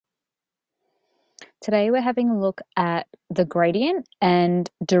Today we're having a look at the gradient and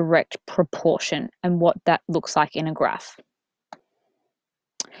direct proportion and what that looks like in a graph.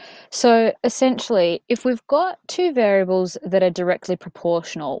 So essentially, if we've got two variables that are directly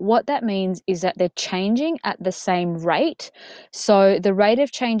proportional, what that means is that they're changing at the same rate. So the rate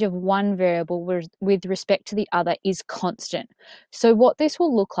of change of one variable with respect to the other is constant. So what this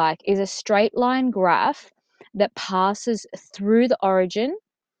will look like is a straight line graph that passes through the origin,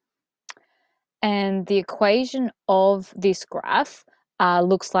 and the equation of this graph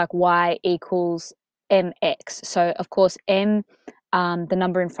looks like y equals mx. So of course m, the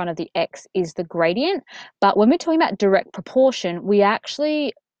number in front of the x, is the gradient. But when we're talking about direct proportion, we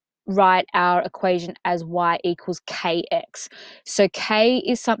actually write our equation as y equals kx. So k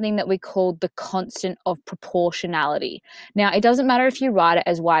is something that we call the constant of proportionality. Now, it doesn't matter if you write it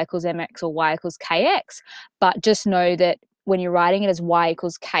as y equals mx or y equals kx, but just know that when you're writing it as y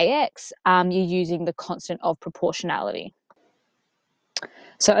equals kx, you're using the constant of proportionality.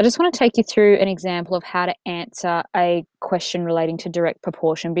 So I just want to take you through an example of how to answer a question relating to direct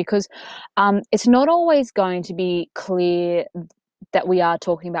proportion, because it's not always going to be clear that we are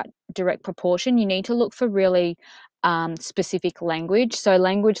talking about direct proportion. You need to look for really specific language. So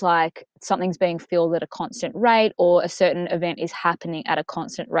language like something's being filled at a constant rate, or a certain event is happening at a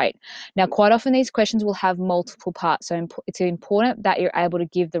constant rate. Now, quite often these questions will have multiple parts. So it's important that you're able to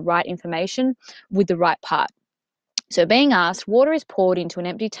give the right information with the right part. So being asked, water is poured into an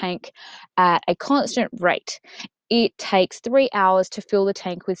empty tank at a constant rate. It takes 3 hours to fill the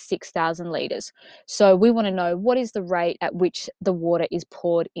tank with 6,000 litres. So we want to know, what is the rate at which the water is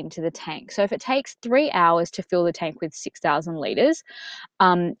poured into the tank? So if it takes 3 hours to fill the tank with 6,000 litres,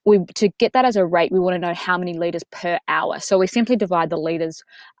 to get that as a rate, we want to know how many litres per hour. So we simply divide the litres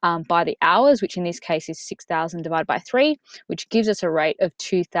by the hours, which in this case is 6,000 divided by 3, which gives us a rate of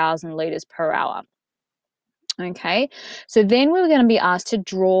 2,000 litres per hour. Okay, so then we're going to be asked to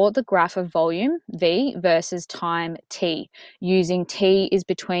draw the graph of volume V versus time T, using T is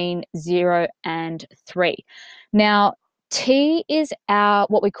between 0 and 3. Now, T is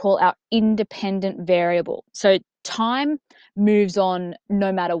what we call our independent variable. So time moves on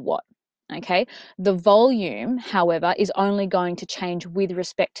no matter what. Okay, the volume, however, is only going to change with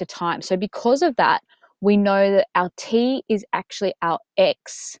respect to time. So because of that, we know that our T is actually our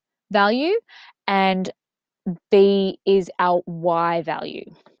X value, and B is our Y value.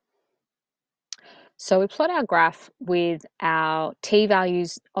 So we plot our graph with our T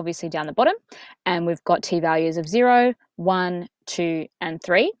values obviously down the bottom, and we've got T values of 0, 1, 2, and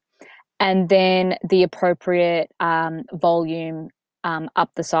 3, and then the appropriate volume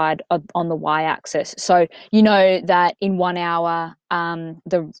up the side on the y-axis. So you know that in 1 hour,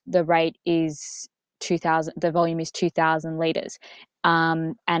 the rate is 2,000, the volume is 2,000 litres,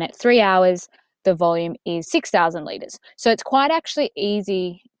 and at 3 hours, the volume is 6,000 litres. So it's quite actually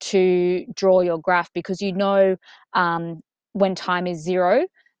easy to draw your graph, because you know when time is 0,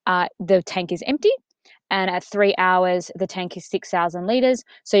 the tank is empty, and at 3 hours, the tank is 6,000 litres.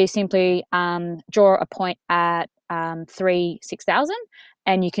 So you simply draw a point at 6,000,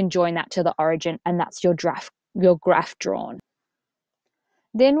 and you can join that to the origin, and that's your graph drawn.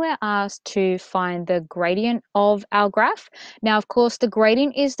 Then we're asked to find the gradient of our graph. Now, of course, the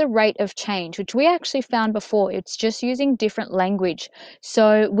gradient is the rate of change, which we actually found before. It's just using different language.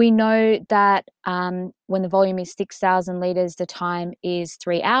 So we know that when the volume is 6,000 litres, the time is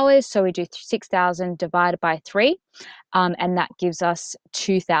 3 hours. So we do 6,000 divided by 3, and that gives us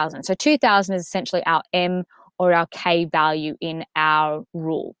 2,000. So 2,000 is essentially our M, or our K value in our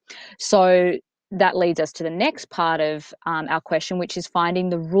rule. So that leads us to the next part of our question, which is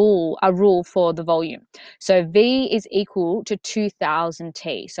finding a rule for the volume. So V is equal to 2,000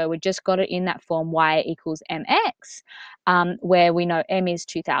 T. So we just got it in that form, Y equals MX, where we know M is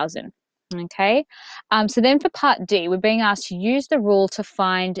 2,000. Okay, so then for part D, we're being asked to use the rule to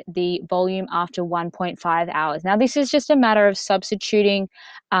find the volume after 1.5 hours. Now, this is just a matter of substituting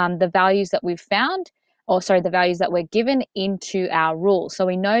the values that we've found, the values that we're given, into our rule. So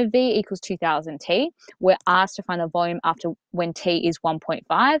we know V equals 2,000 T. We're asked to find the volume after when T is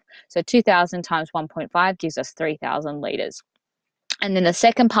 1.5. So 2,000 times 1.5 gives us 3,000 litres. And then the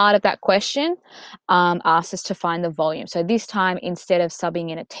second part of that question asks us to find the volume. So this time, instead of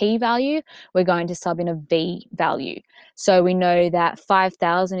subbing in a T value, we're going to sub in a V value. So we know that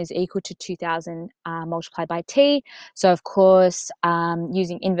 5,000 is equal to 2,000 multiplied by T. So of course,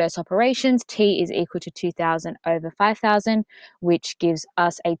 using inverse operations, T is equal to 2,000 over 5,000, which gives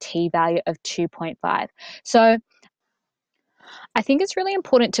us a T value of 2.5. So I think it's really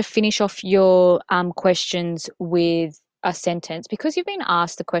important to finish off your questions with a sentence, because you've been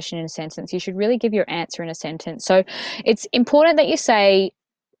asked the question in a sentence, you should really give your answer in a sentence. So it's important that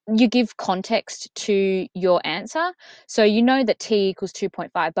you give context to your answer. So you know that T equals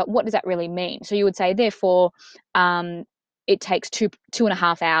 2.5, but what does that really mean? So you would say, therefore, it takes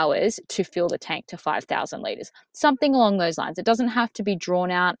 2.5 hours to fill the tank to 5,000 liters. Something along those lines. It doesn't have to be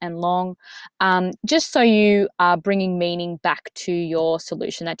drawn out and long, just so you are bringing meaning back to your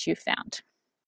solution that you found.